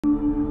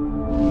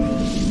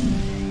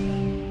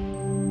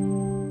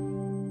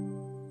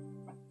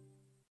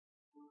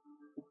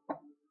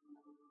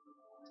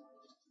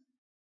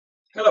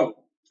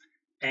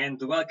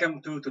and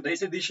welcome to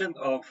today's edition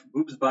of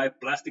BOOBSBY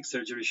Plastic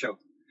Surgery Show.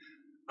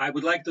 I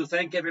would like to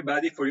thank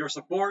everybody for your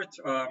support.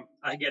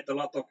 I get a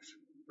lot of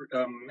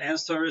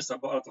answers, a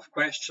lot of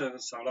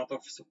questions, a lot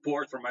of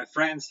support from my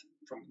friends,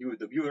 from you,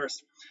 the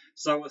viewers.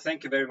 So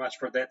thank you very much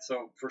for that.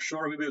 So for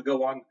sure we will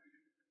go on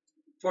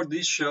for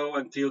this show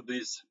until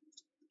this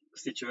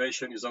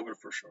situation is over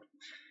for sure.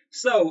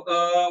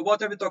 So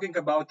what are we talking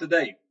about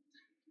today?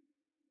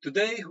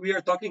 Today we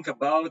are talking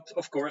about,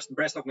 of course,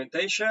 breast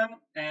augmentation,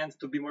 and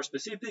to be more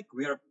specific,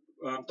 we are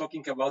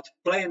talking about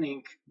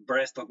planning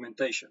breast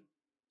augmentation.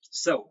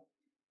 So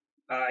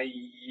I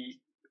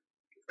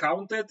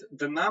counted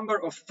the number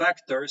of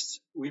factors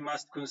we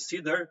must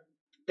consider,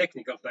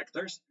 technical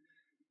factors,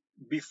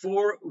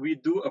 before we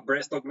do a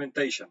breast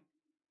augmentation.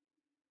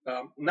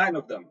 9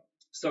 of them.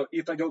 So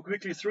if I go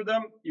quickly through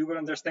them, you will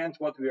understand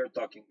what we are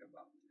talking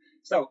about.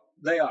 So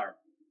they are: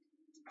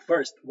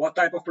 first, what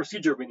type of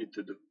procedure we need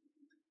to do.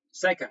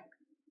 Second,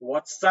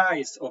 what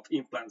size of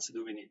implants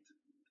do we need?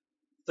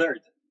 Third,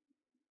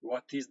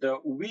 what is the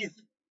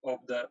width of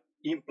the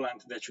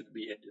implant that should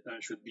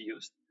be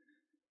used?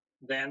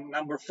 Then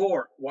number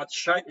 4, what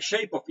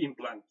shape of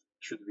implant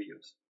should we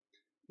use?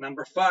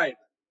 Number 5,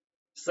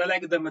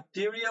 select the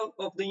material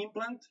of the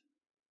implant.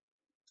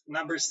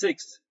 Number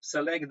 6,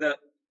 select the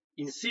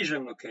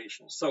incision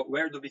location. So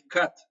where do we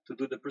cut to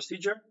do the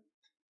procedure?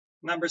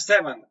 Number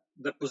 7,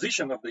 the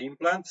position of the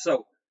implant.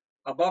 So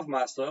above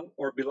muscle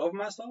or below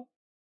muscle.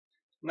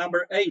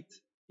 Number 8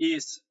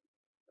 is,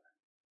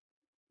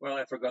 well,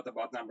 I forgot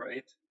about number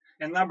 8.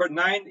 And number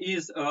 9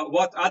 is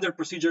what other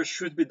procedures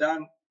should be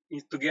done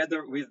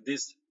together with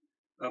this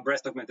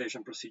breast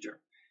augmentation procedure.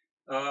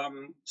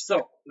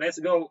 So let's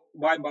go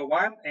one by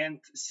one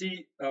and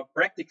see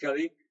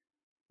practically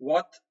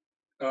what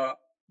how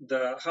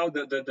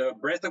the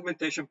breast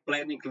augmentation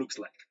planning looks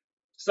like.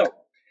 So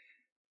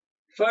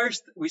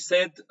first we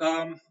said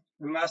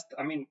we must,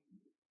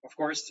 of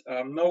course,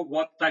 know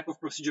what type of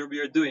procedure we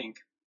are doing.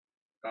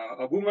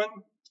 A woman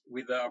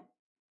with a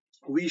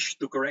wish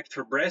to correct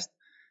her breast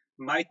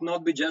might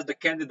not be just the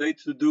candidate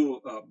to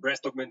do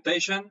breast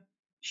augmentation.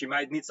 She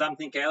might need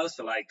something else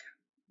like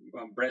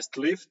breast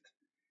lift,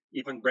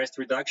 even breast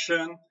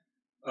reduction.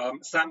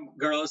 Some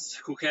girls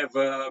who have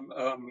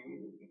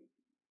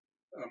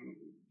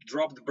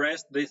dropped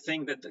breast, they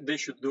think that they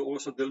should do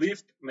also the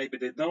lift, maybe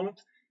they don't.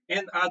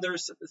 And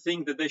others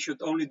think that they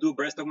should only do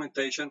breast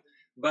augmentation,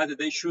 but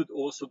they should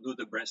also do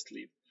the breast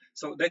lift.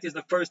 So that is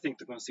the first thing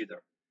to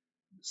consider.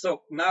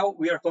 So now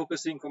we are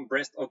focusing on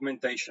breast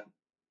augmentation.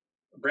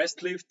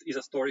 Breast lift is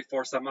a story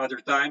for some other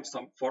time,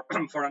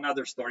 for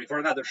another story, for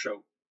another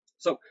show.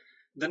 So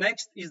the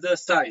next is the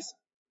size.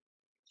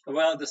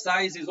 Well, the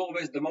size is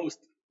always the most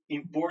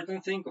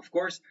important thing, of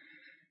course,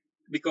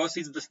 because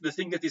it's the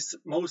thing that is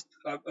most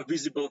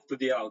visible to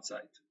the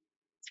outside.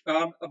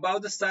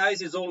 About the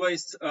size is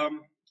always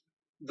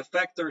the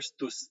factors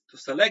to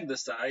select the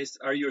size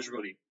are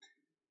usually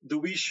the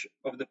wish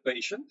of the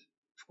patient,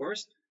 of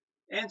course,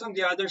 and on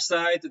the other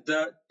side,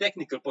 the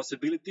technical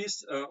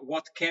possibilities,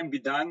 what can be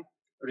done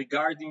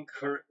regarding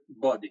her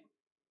body.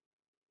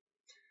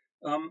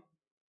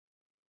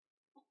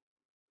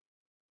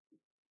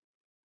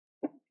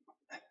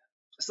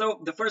 So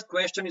the first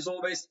question is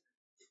always,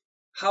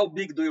 how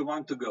big do you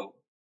want to go?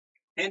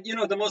 And you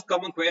know, the most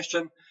common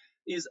question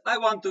is, I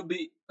want to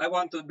be a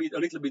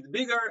little bit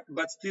bigger,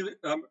 but still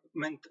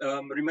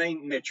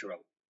remain natural.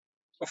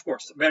 Of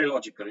course, very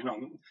logical. You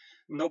know,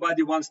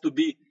 nobody wants to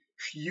be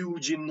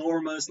huge,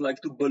 enormous,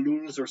 like 2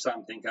 balloons or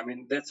something.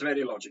 That's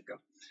very logical.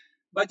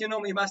 But you know,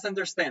 we must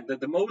understand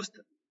that the most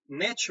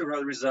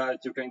natural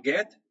result you can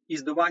get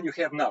is the one you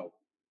have now,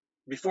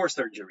 before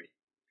surgery.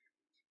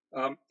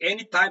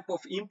 Any type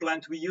of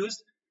implant we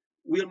use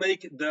will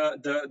make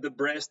the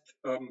breast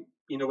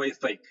in a way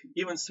fake.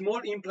 Even small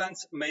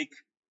implants make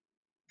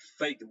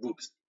fake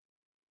boobs.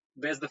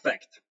 That's the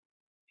fact.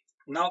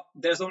 Now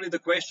there's only the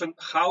question,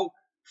 how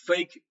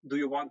fake do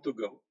you want to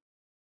go?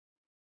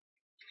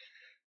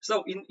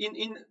 So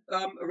in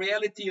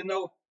reality, you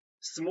know,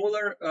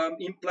 smaller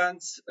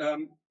implants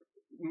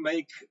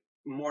make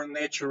more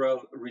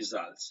natural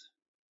results.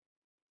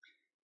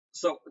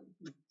 So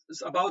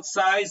about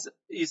size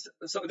is,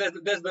 so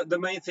that's the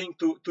main thing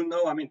to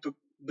know.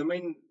 The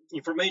main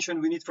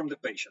information we need from the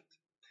patient.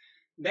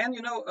 Then,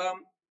 you know,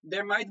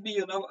 there might be,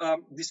 you know,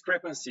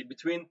 discrepancy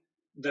between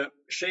the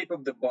shape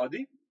of the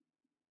body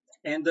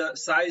and the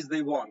size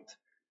they want.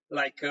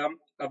 Like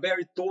a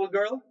very tall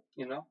girl,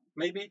 you know,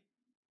 maybe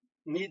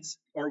needs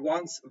or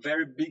wants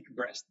very big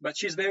breast, but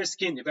she's very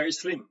skinny, very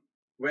slim,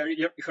 where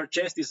her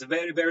chest is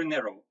very, very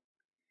narrow.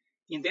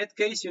 In that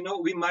case, you know,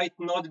 we might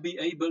not be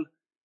able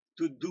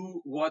to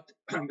do what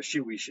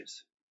she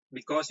wishes,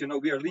 because, you know,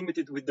 we are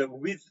limited with the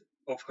width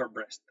of her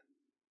breast,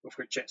 of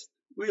her chest.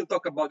 We'll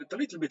talk about it a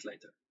little bit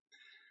later.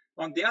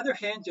 On the other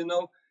hand, you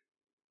know,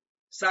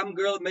 some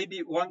girl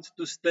maybe wants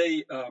to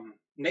stay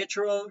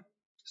natural,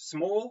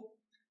 small,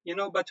 you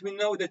know, but we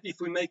know that if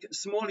we make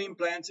small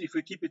implants, if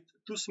we keep it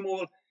too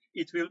small,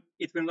 it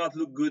will not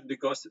look good,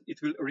 because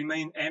it will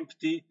remain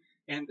empty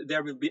and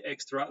there will be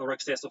extra or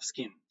excess of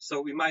skin.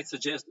 So we might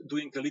suggest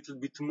doing a little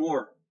bit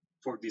more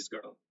for this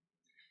girl.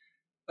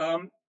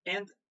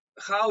 And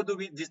how do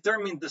we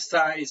determine the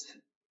size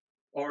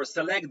or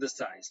select the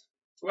size?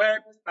 Well,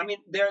 I mean,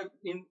 there are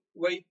in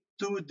way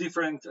two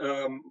different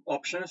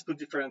options, two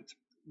different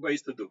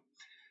ways to do.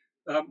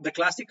 The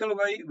classical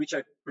way, which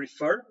I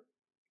prefer,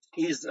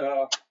 is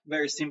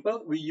very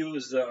simple. We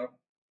use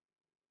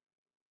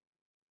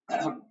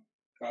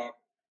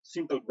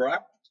simple bra,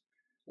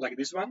 like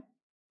this one.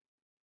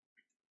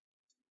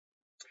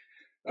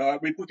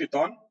 We put it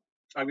on.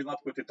 I will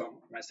not put it on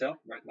myself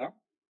right now,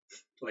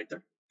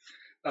 later.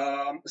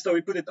 So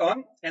we put it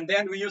on, and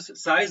then we use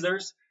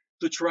sizers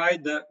to try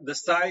the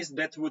size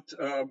that would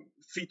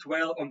fit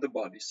well on the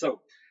body.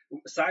 So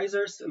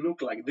sizers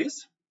look like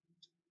this.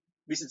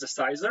 This is a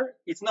sizer.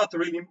 It's not a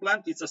real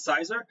implant, it's a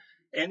sizer,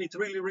 and it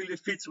really, really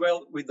fits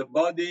well with the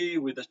body,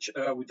 with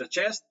the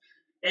chest,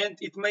 and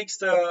it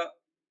makes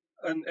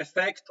an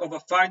effect of a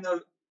final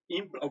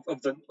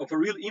of a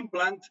real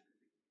implant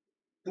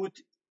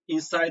put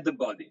inside the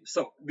body.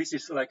 So this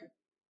is like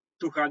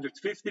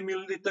 250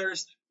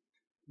 milliliters.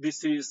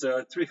 This is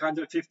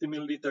 350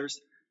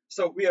 milliliters.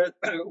 So we are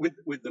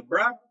with the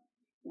bra,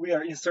 we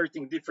are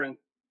inserting different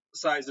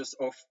sizes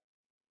of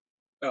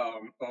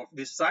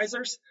these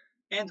sizers,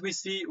 and we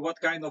see what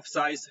kind of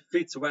size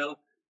fits well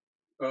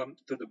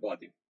to the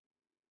body.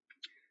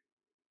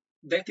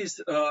 That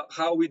is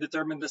how we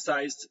determine the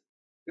size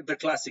the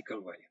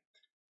classical way.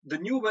 The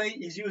new way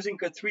is using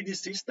a 3D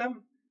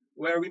system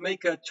where we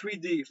make a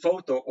 3D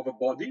photo of a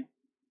body,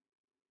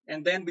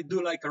 and then we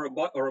do like a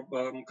robot or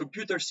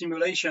computer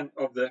simulation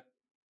of the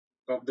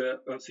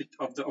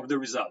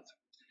result.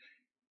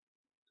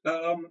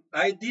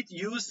 I did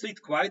use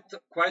it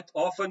quite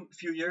often a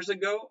few years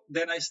ago.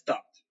 Then I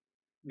stopped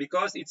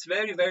because it's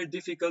very, very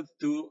difficult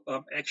to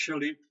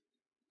actually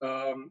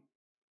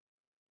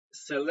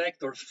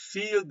select or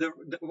feel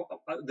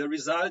the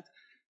result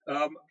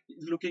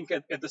looking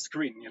at the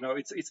screen. You know,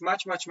 it's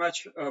much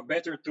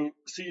better to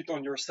see it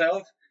on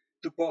yourself,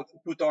 to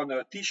put on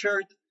a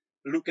t-shirt,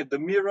 look at the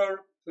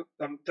mirror,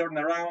 turn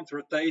around,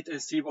 rotate,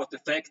 and see what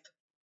effect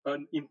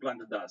an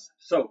implant does.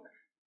 So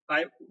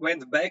I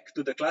went back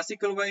to the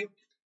classical way,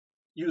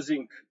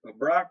 using a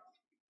bra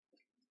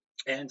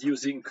and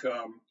using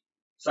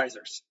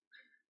sizers.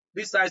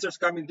 These sizers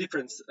come in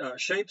different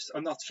shapes,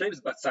 or not shapes,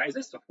 but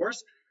sizes, of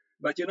course.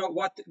 But you know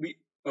what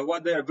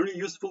they are very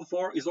useful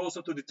for is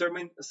also to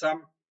determine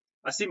some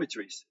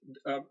asymmetries.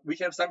 We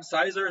have some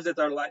sizers that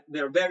are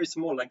they're very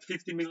small, like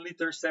 50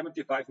 milliliters,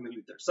 75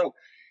 milliliters. So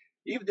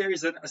if there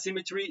is an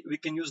asymmetry, we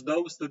can use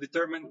those to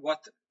determine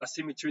what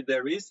asymmetry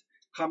there is,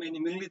 how many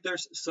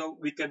milliliters, so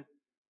we can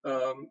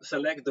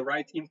select the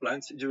right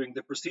implants during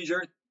the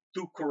procedure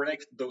to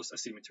correct those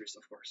asymmetries,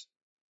 of course.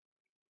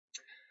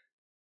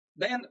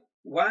 Then,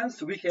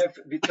 once we have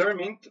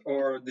determined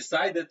or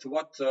decided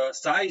what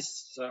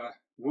size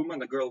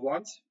woman, a girl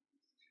wants,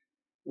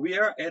 we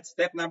are at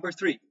step number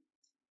 3,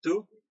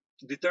 to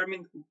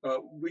determine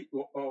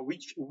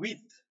which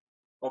width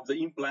of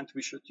the implant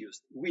we should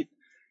use. Width.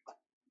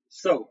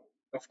 So,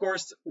 of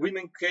course,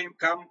 women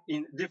come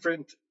in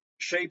different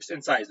shapes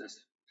and sizes.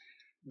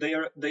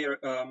 Their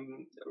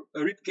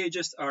rib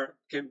cages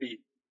can be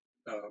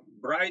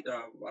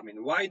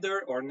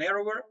wider or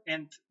narrower,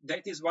 and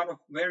that is one of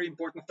very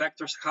important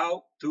factors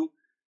how to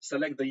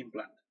select the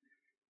implant.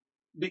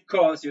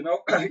 Because, you know,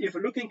 if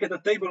you're looking at the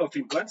table of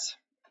implants,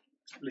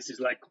 this is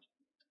like,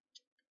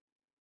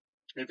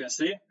 you can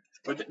see,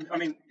 but I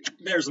mean,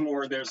 there's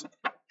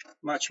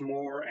much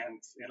more,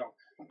 and you know,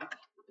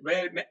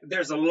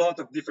 there's a lot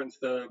of different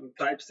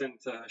types and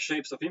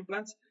shapes of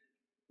implants.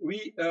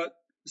 We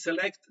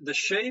select the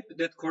shape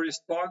that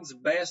corresponds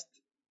best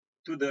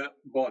to the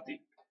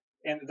body.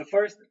 And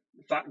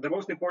the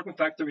most important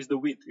factor is the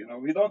width. You know,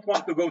 we don't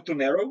want to go too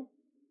narrow,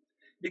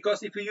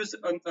 because if you use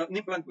an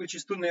implant which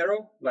is too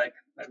narrow, like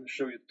I will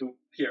show you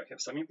here, I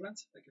have some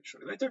implants, I can show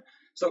you later.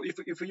 So if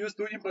you use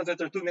 2 implants that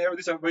are too narrow,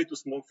 these are way too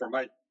small for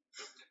my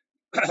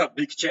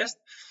big chest,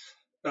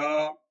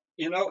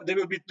 you know, they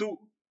will be too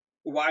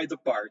wide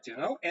apart, you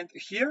know. And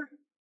here,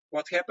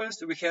 what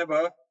happens, we have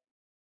a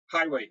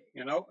highway,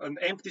 you know, an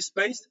empty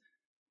space,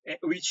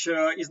 which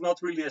is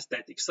not really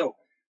aesthetic. So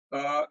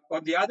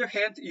on the other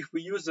hand, if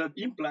we use an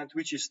implant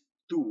which is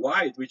too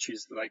wide, which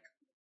is like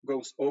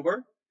goes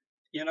over,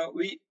 you know,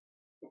 we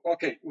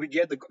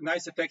get a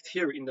nice effect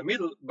here in the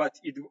middle, but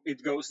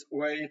it goes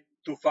way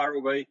too far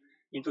away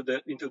into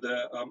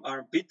the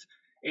armpit,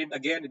 and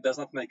again, it does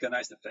not make a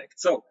nice effect.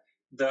 So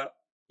the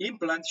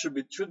implant should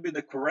be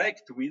the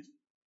correct width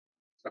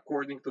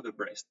according to the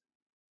breast,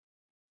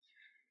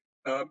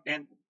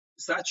 and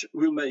such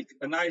will make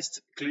a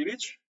nice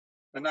cleavage,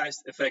 a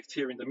nice effect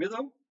here in the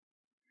middle,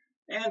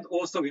 and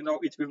also, you know,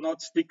 it will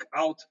not stick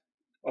out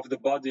of the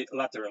body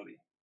laterally.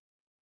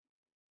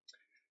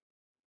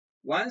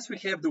 Once we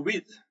have the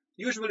width,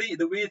 usually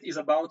the width is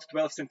about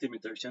 12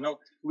 centimeters. You know,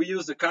 we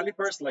use the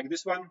calipers like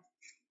this one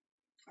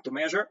to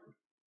measure.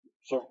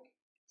 So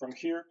from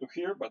here to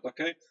here, but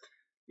okay,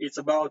 it's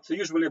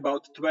usually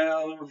about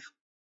 12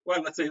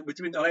 well, let's say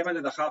between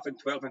 11.5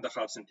 and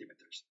 12.5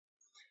 centimeters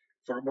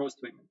for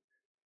most women.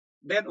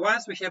 Then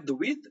once we have the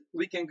width,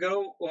 we can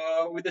go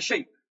with the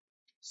shape.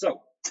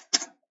 So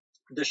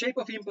the shape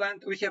of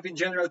implant, we have in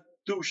general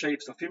two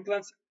shapes of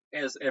implants,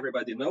 as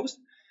everybody knows.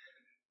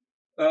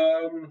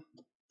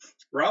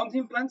 Round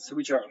implants,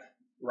 which are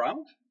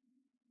round,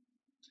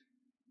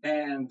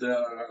 and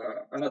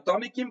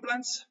anatomic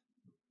implants,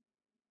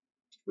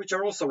 which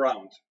are also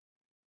round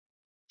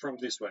from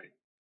this way.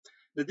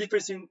 The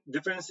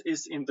difference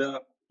is in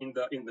the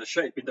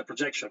shape, in the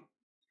projection.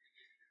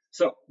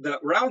 So the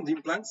round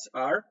implants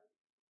are,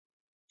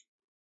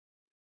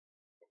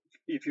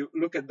 if you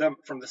look at them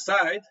from the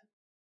side,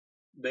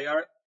 they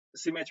are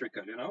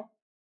symmetrical, you know.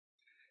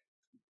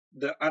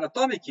 The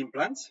anatomic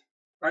implants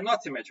are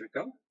not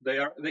symmetrical. They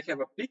have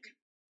a peak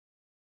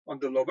on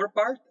the lower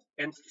part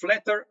and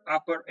flatter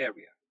upper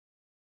area.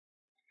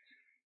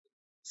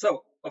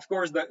 So of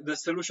course the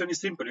solution is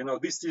simple, you know,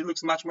 this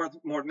looks much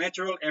more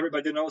natural.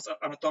 Everybody knows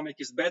anatomic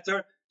is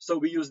better, so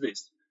we use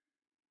this.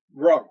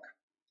 Wrong.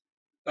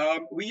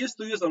 We used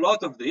to use a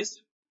lot of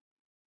this,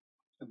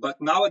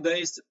 but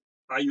nowadays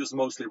I use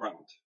mostly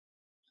round.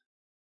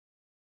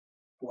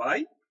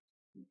 Why?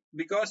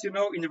 Because, you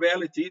know, in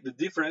reality the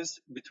difference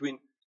between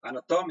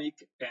anatomic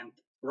and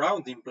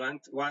round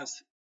implant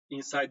once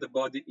inside the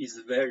body is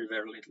very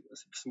little,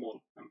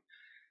 small.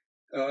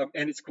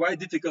 And it's quite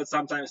difficult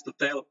sometimes to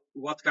tell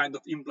what kind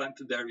of implant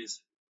there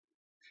is.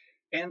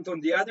 And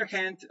on the other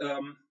hand,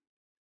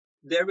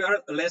 there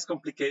are less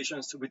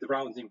complications with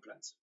round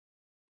implants.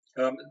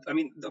 I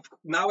mean,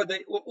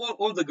 nowadays,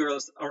 all the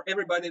girls or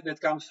everybody that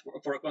comes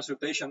for a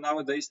consultation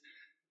nowadays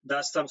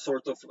does some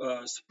sort of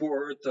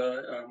sport,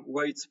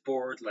 weight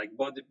sport, like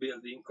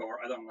bodybuilding,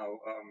 or I don't know,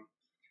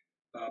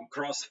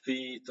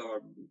 CrossFit,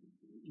 or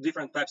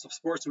different types of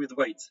sports with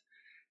weights.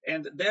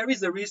 And there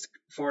is a risk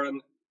for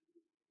an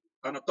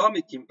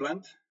anatomic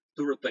implant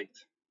to rotate.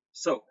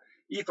 So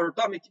if an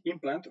anatomic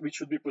implant, which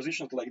should be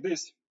positioned like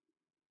this,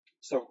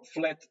 so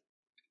flat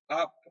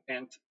up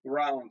and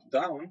round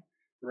down,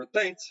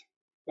 rotates,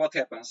 what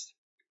happens?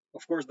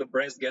 Of course, the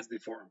breast gets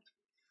deformed.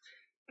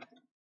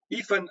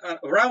 If a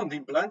round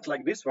implant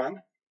like this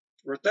one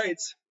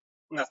rotates,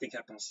 nothing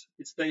happens.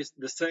 It stays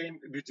the same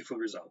beautiful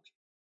result.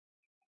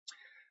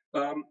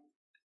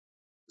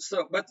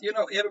 But you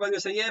know, everybody will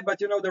say, yeah,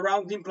 but you know, the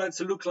round implants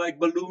look like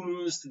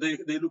balloons.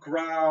 They look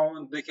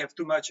round. They have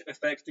too much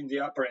effect in the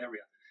upper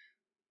area.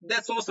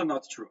 That's also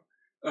not true.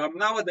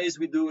 Nowadays,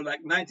 we do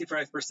like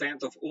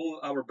 95% of all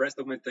our breast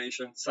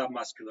augmentation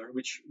submuscular,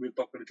 which we'll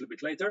talk a little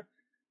bit later.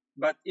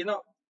 But you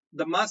know,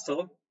 the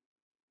muscle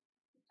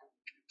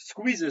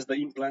squeezes the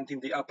implant in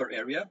the upper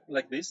area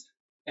like this,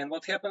 and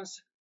what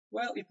happens?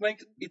 Well,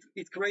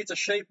 it creates a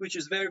shape which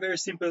is very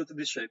similar to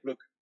this shape. Look.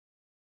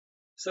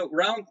 So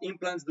round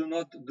implants do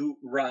not do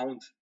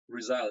round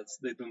results;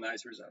 they do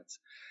nice results.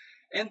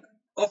 And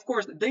of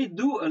course, they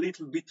do a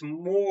little bit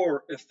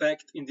more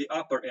effect in the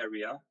upper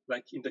area,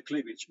 like in the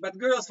cleavage. But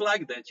girls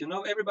like that, you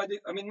know. Everybody,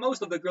 I mean,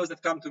 most of the girls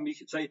that come to me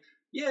say,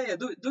 yeah,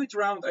 do it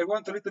round. I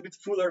want a little bit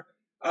fuller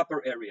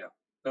upper area.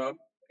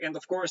 And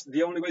of course,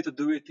 the only way to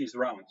do it is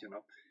round, you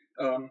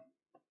know.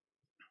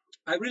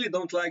 I really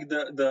don't like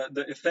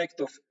the effect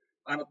of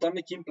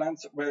anatomic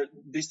implants where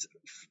there's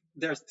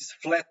this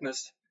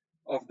flatness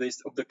of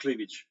the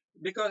cleavage.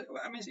 Because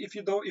I mean, if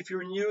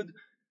you're nude,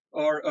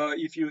 or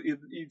if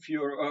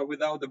you're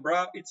without the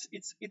bra,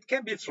 it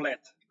can be flat.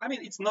 I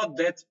mean, it's not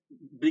that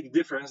big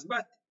difference,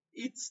 but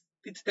it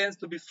tends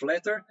to be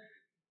flatter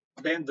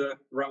than the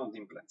round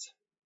implants.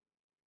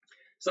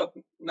 So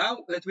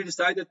now that we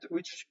decided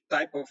which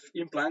type of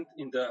implant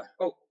we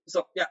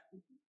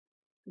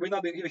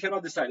have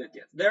not decided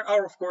yet. There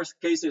are of course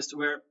cases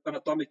where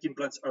anatomic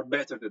implants are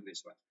better than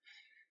this one.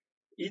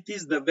 It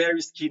is the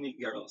very skinny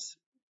girls.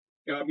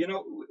 You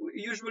know,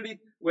 usually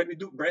when we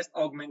do breast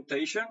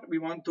augmentation, we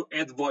want to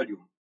add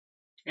volume.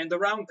 And the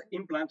round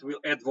implant will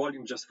add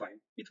volume just fine.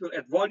 It will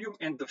add volume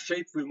and the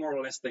shape will more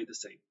or less stay the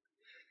same.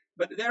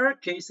 But there are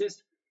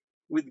cases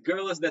with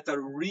girls that are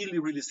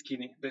really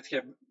skinny, that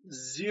have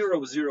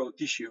zero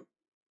tissue.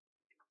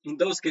 In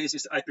those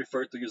cases, I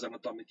prefer to use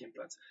anatomic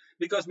implants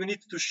because we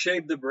need to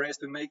shape the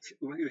breast.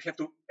 We have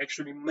to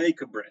actually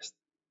make a breast.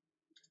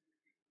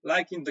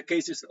 Like in the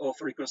cases of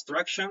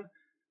reconstruction,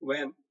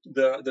 when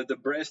the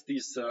breast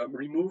is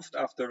removed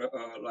after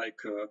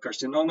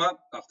carcinoma,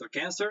 after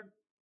cancer,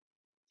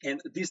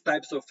 and these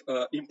types of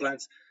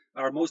implants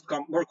are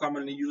more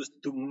commonly used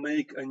to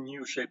make a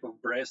new shape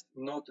of breast,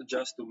 not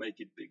just to make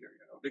it bigger,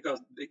 you know, because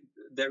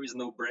there is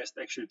no breast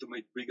actually to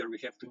make bigger. We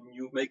have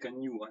to make a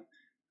new one,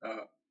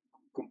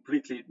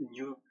 completely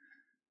new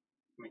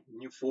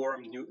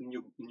form,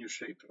 new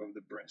shape of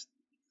the breast.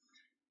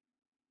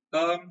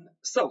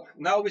 So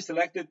now we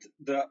selected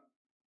the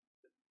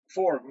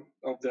form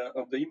of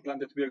the implant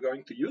that we are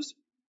going to use.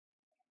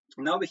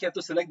 Now we have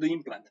to select the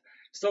implant.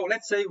 So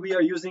let's say we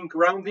are using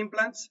round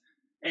implants,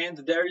 and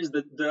there is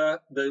the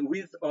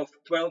width of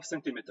 12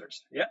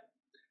 centimeters. Yeah.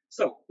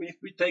 So if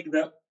we take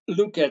the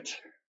look at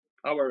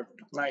our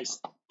nice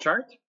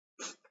chart,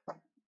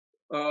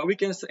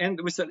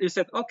 we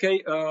said,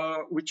 okay,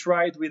 we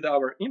tried with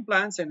our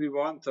implants and we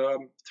want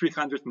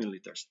 300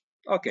 milliliters.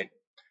 Okay,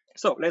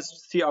 so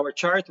let's see our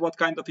chart, what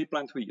kind of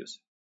implant we use.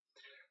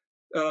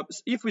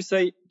 If we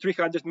say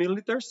 300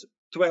 milliliters,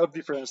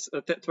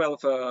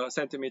 12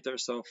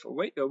 centimeters of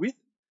width,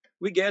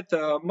 we get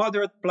a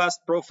moderate plus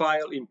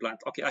profile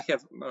implant. Okay, I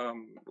have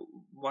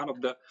one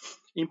of the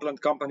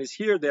implant companies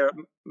here. There are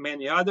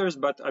many others,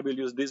 but I will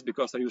use this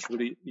because I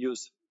usually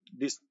use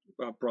this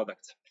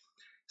product.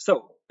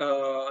 So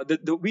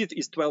the width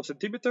is 12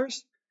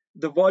 centimeters.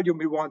 The volume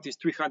we want is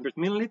 300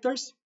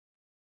 milliliters.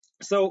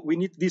 So we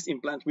need this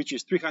implant, which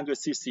is 300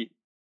 cc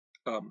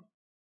of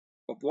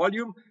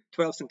volume,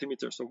 12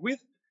 centimeters of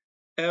width.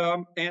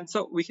 And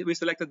so we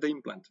selected the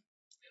implant.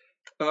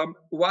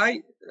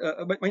 Why?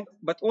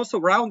 But also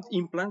round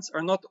implants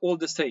are not all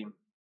the same.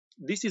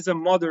 This is a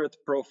moderate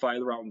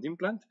profile round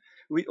implant.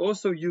 We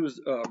also use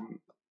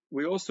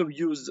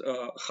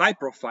high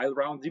profile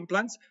round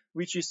implants,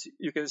 which is,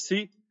 you can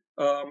see,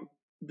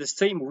 the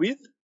same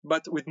width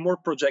but with more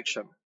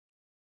projection.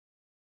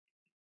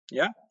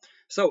 Yeah.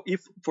 So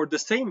if for the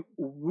same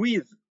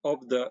width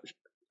of the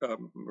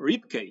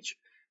rib cage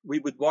we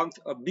would want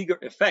a bigger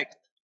effect,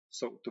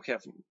 so to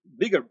have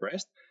bigger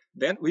breast,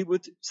 then we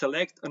would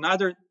select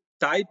another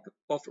type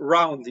of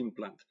round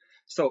implant.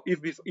 So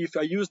if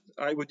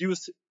I would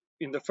use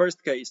in the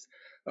first case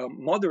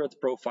moderate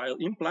profile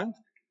implant.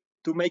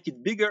 To make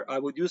it bigger, I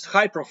would use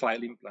high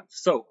profile implant.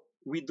 So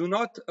we do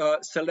not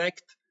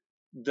select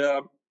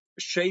the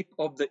shape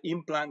of the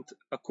implant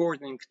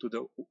according to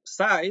the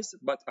size,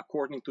 but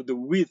according to the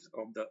width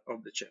of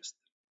the chest.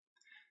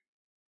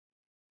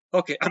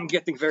 Okay, I'm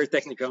getting very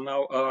technical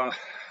now.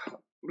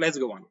 Let's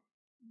go on.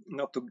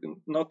 Not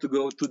to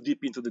go too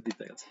deep into the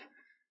details.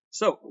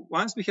 So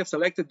once we have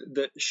selected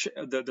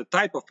the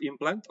type of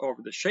implant or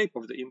the shape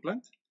of the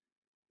implant,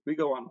 we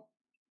go on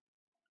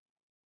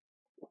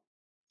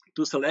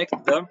to select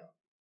the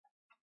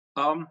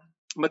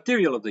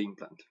material of the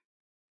implant.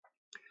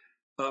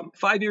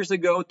 5 years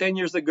ago, 10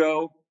 years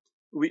ago,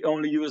 we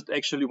only used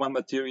actually one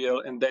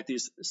material, and that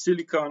is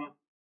silicone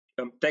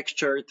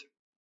textured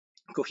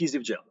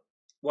cohesive gel.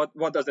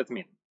 What does that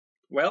mean?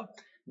 Well,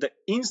 the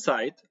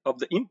inside of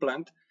the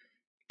implant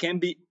can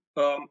be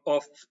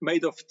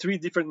made of 3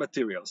 different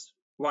materials.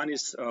 One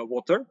is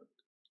water,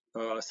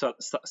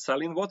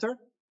 saline water.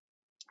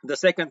 The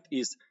second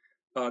is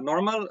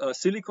normal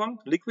silicone,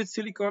 liquid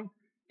silicone,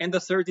 and the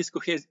third is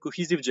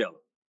cohesive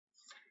gel.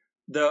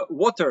 The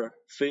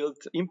water-filled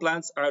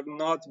implants are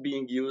not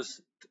being used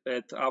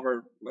at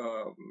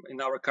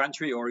in our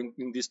country or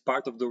in this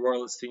part of the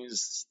world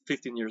since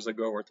 15 years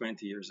ago or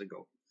 20 years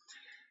ago.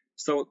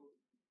 So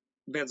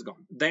that's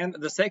gone. Then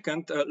the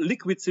second,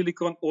 liquid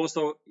silicone,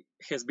 also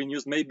has been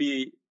used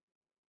maybe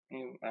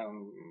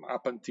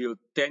up until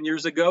 10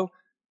 years ago.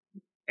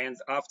 And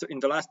in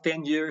the last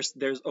 10 years,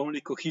 there's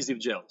only cohesive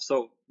gel.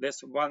 So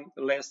that's one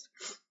less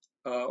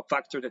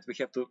factor that we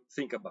have to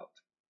think about.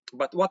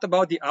 But what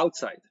about the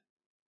outside?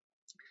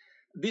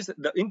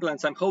 The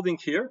implants I'm holding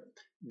here,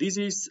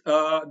 these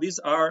are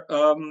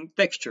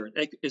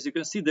textured. As you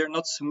can see, they're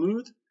not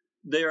smooth.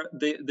 Their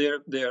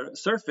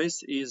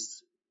surface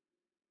is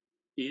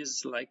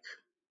like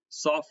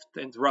soft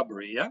and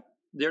rubbery. Yeah,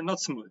 they're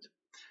not smooth.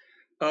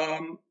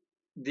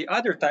 The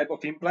other type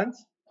of implant,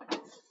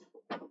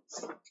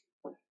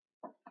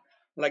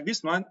 like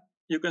this one,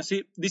 you can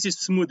see this is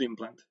smooth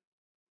implant.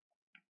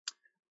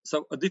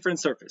 So a different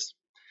surface.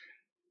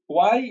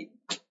 Why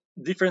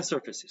different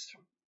surfaces?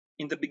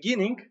 In the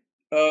beginning,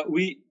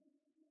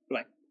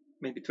 like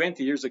maybe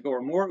 20 years ago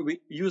or more, we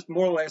used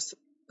more or less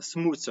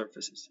smooth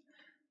surfaces.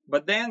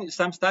 But then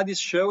some studies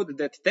showed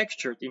that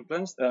textured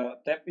implants,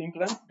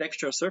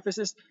 textured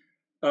surfaces,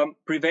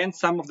 prevent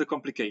some of the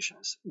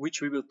complications,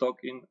 which we will talk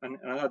in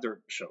another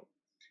show.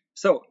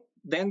 So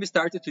then we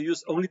started to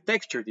use only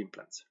textured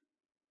implants.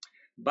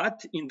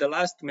 But in the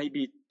last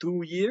maybe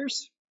 2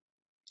 years,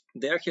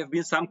 there have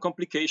been some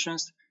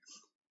complications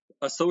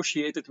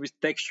associated with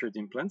textured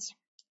implants.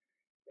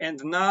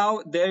 And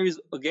now there is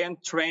again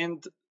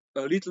trend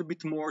a little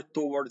bit more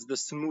towards the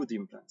smooth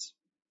implants.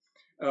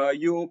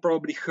 You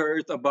probably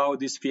heard about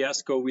this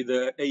fiasco with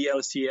the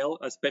ALCL,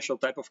 a special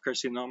type of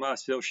carcinoma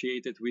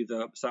associated with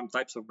some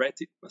types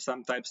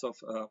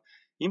of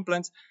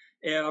implants.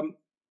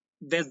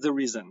 That's the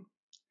reason.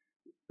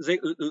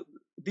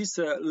 These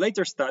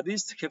later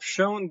studies have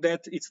shown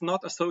that it's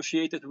not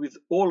associated with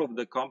all of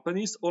the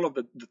companies, all of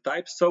the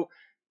types. So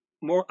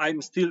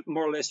I'm still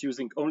more or less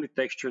using only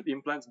textured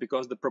implants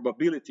because the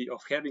probability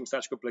of having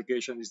such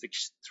complication is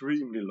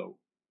extremely low.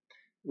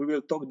 We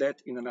will talk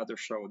that in another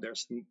show.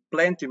 There's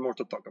plenty more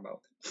to talk about.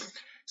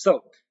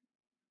 So,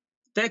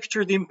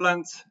 textured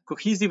implants,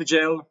 cohesive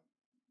gel,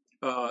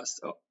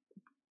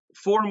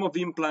 form of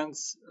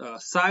implants,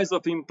 size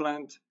of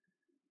implant.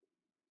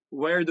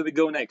 Where do we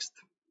go next?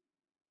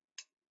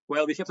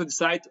 Well, we have to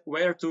decide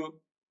where to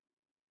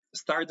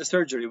start the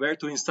surgery, where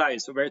to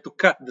incise, where to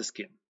cut the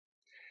skin.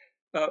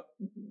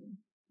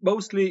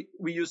 Mostly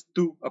we use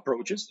 2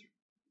 approaches.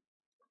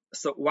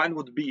 So one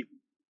would be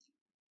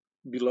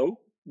below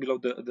below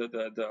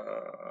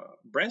the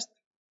breast,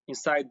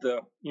 inside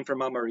the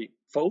inframammary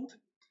fold,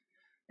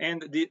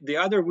 and the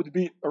other would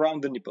be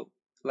around the nipple,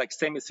 like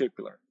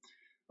semicircular.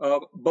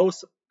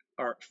 Both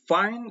are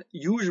fine.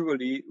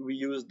 Usually we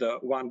use the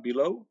one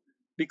below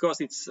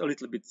because it's a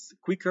little bit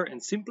quicker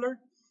and simpler,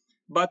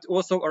 but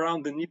also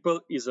around the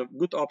nipple is a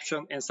good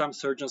option, and some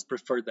surgeons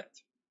prefer that.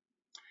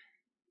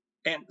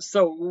 And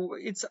so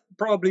it's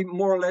probably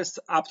more or less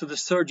up to the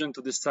surgeon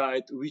to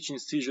decide which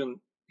incision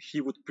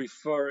he would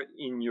prefer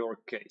in your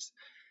case.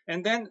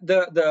 And then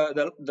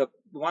the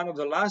one of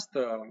the last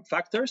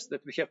factors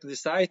that we have to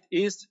decide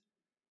is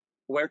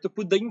where to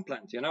put the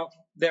implant.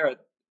 There are,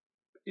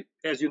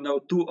 as you know,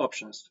 two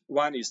options.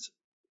 One is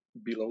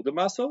below the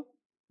muscle,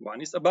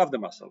 one is above the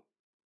muscle.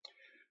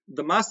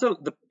 The muscle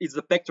is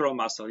the pectoral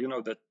muscle,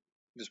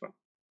 this one.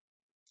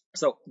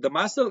 So the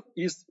muscle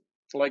is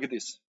like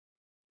this.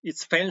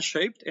 It's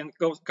fan-shaped and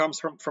comes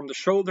from the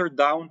shoulder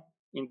down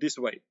in this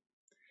way.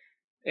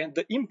 And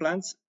the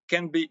implants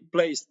can be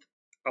placed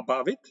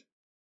above it.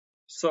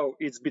 So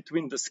it's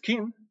between the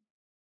skin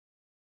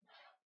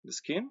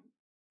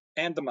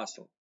and the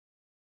muscle.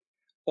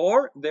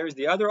 Or there is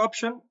the other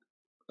option,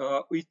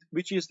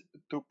 which is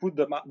to put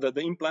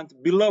the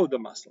implant below the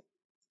muscle.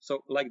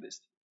 So like this.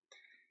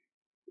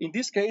 In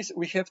this case,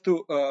 we have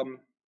to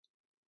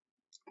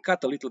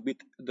cut a little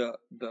bit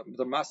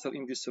the muscle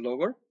in this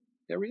lower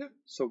area.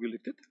 So we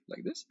lift it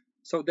like this.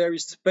 So there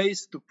is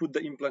space to put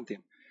the implant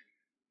in.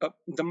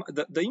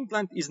 The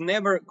implant is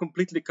never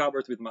completely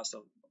covered with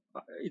muscle.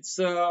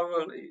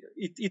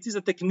 It is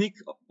a technique.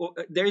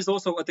 There is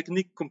also a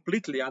technique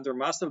completely under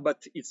muscle,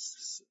 but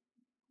it's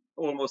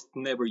almost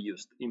never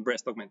used in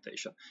breast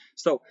augmentation.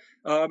 So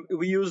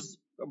we use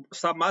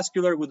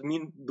submuscular, would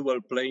mean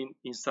dual plane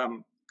in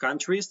some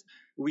countries.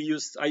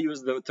 I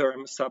use the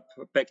term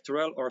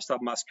subpectoral or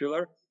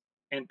submuscular,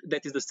 and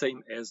that is the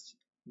same as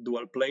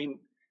dual plane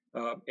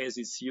as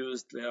it's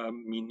used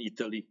in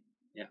Italy.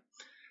 Yeah.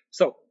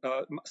 So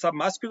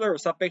submuscular or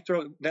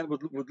subpectoral then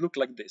would look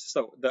like this.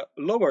 So the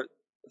lower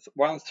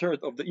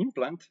 1/3 of the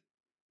implant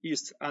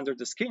is under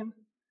the skin,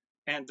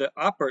 and the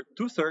upper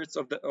 2/3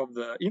 of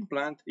the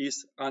implant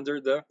is under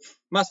the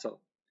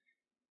muscle.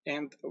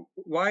 And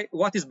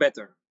what is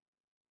better?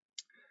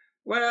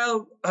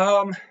 Well,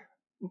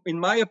 in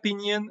my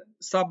opinion,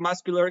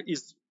 submuscular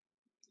is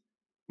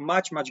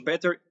much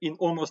better in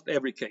almost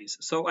every case.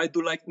 So I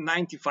do like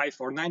 95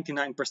 or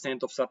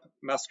 99% of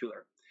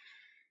submuscular.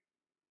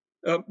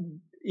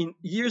 In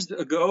years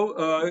ago,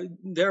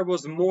 there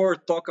was more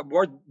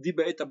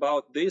debate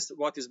about this,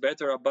 what is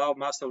better, above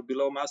muscle,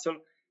 below muscle,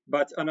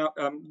 but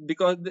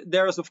because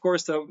there is, of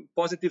course,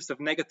 positives and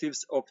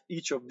negatives of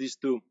each of these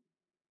two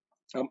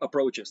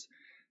approaches.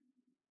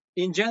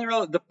 In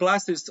general, the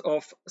pluses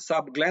of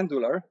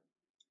subglandular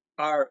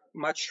are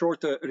much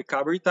shorter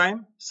recovery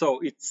time, so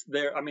it's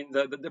there. I mean,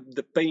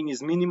 the pain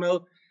is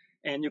minimal,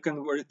 and you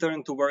can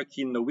return to work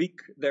in a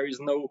week. There is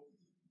no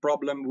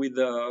problem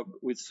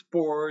with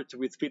sport,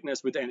 with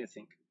fitness, with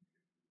anything.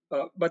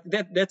 But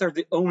that are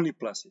the only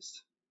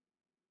pluses.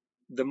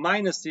 The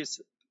minuses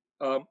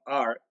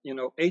are,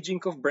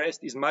 aging of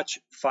breast is much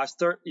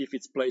faster if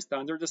it's placed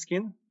under the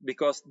skin,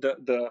 because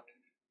the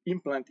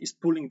implant is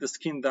pulling the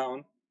skin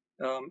down,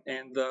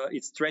 and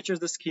it stretches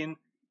the skin.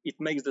 It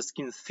makes the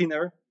skin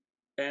thinner,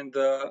 and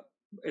the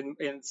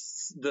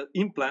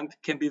implant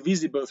can be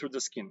visible through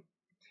the skin.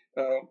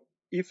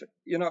 If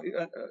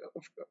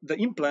the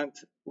implant,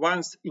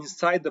 once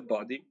inside the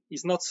body,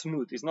 is not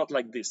smooth, it's not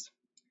like this.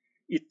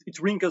 It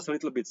wrinkles a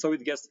little bit, so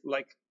it gets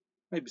like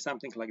maybe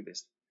something like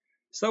this.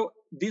 So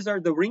these are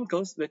the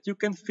wrinkles that you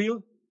can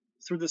feel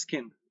through the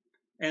skin,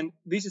 and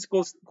this is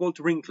called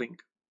wrinkling.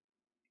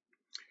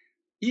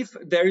 If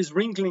there is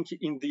wrinkling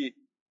in the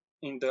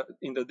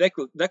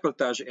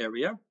décolletage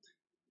area,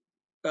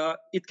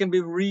 it can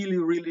be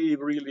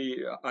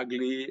really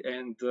ugly,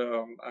 and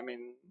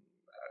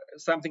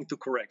something to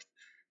correct.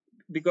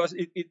 Because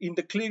in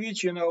the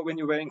cleavage, when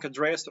you're wearing a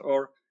dress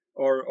or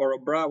a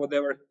bra,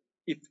 whatever,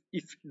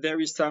 if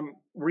there is some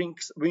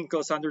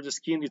wrinkles under the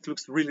skin, it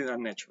looks really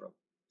unnatural.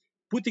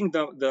 Putting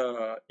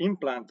the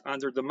implant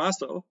under the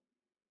muscle,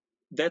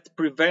 that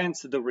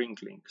prevents the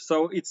wrinkling.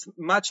 So it's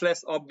much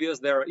less obvious.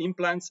 There are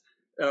implants,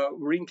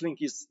 wrinkling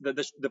is,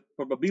 the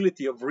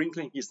probability of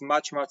wrinkling is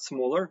much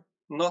smaller,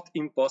 not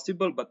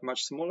impossible, but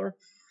much smaller.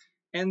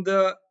 And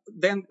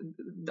then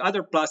the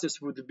other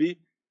pluses would be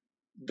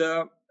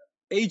the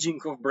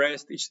aging of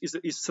breast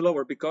is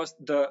slower, because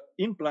the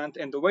implant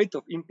and the weight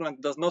of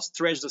implant does not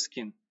stretch the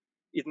skin.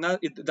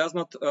 It does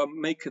not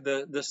make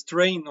the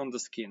strain on the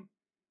skin,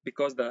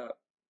 because the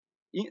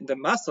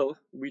muscle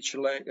which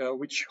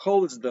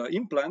holds the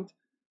implant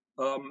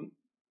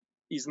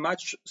is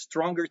much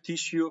stronger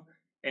tissue,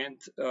 and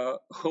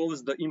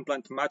holds the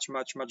implant much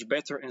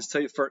better and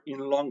safer in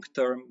long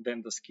term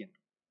than the skin.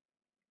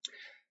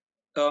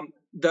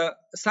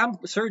 Some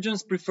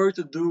surgeons prefer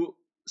to do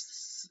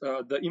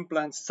the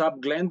implant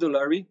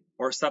subglandulary,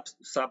 or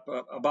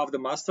above the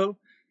muscle,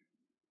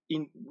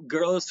 in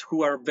girls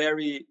who are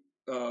very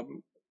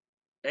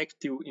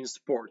active in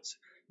sports,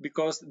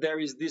 because there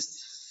is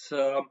this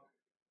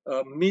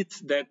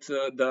myth that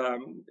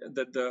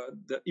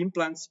the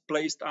implants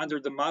placed under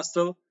the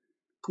muscle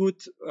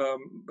could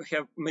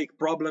make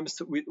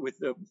problems with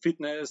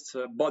fitness,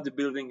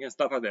 bodybuilding, and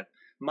stuff like that.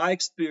 My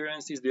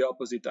experience is the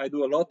opposite. I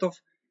do a lot of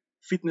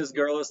fitness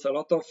girls, a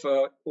lot of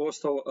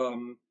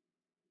also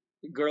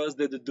girls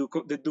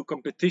that do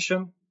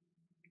competition,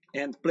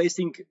 and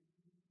placing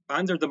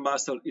under the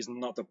muscle is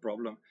not a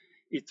problem.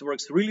 It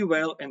works really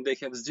well, and they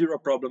have zero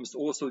problems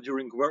also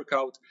during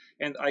workout.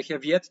 And I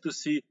have yet to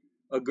see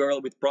a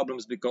girl with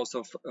problems because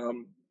of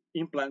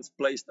implants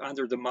placed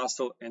under the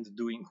muscle and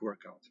doing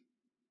workout.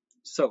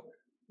 So,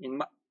 in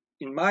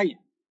my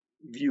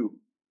view,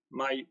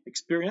 my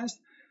experience,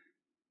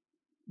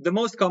 the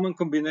most common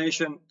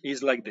combination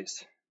is like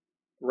this: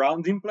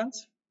 round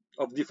implants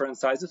of different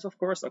sizes, of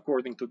course,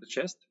 according to the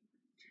chest,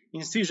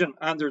 incision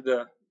under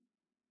the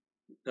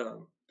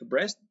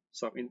breast,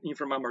 so in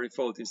inframammary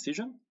fold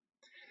incision,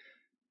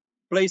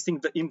 placing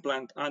the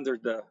implant under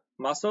the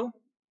muscle,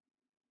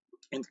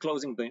 and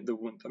closing the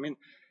wound. I mean,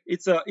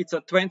 it's a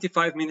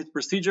 25-minute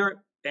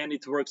procedure, and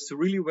it works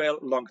really well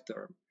long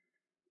term.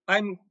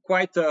 I'm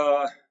quite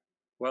a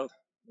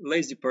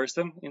lazy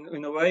person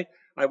in a way.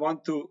 I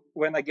want to,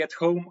 when I get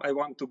home, I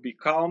want to be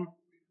calm.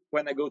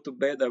 When I go to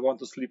bed, I want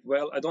to sleep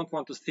well. I don't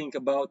want to think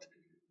about,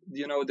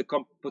 the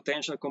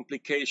potential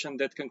complication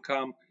that can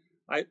come.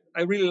 I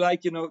really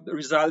like, the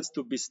results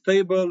to be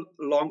stable,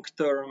 long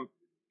term,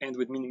 and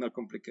with minimal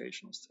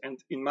complications. And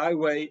in my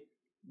way,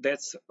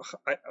 that's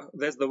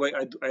the way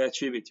I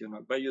achieve it,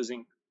 by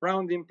using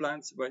round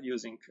implants, by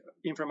using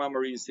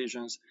inframammary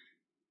incisions.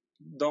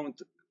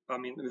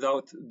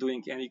 Without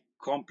doing any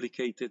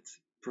complicated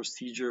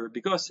procedure,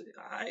 because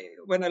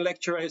when I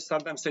lecture, I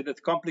sometimes say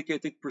that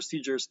complicated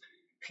procedures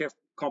have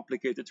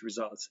complicated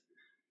results.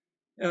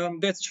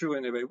 That's true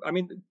anyway.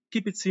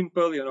 Keep it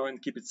simple,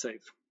 and keep it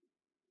safe.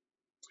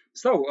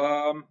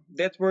 So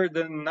that were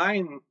the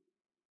 9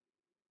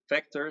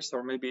 factors,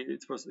 or maybe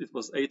it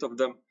was 8 of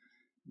them,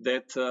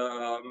 that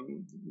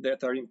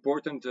are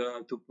important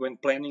when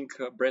planning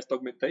breast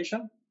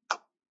augmentation.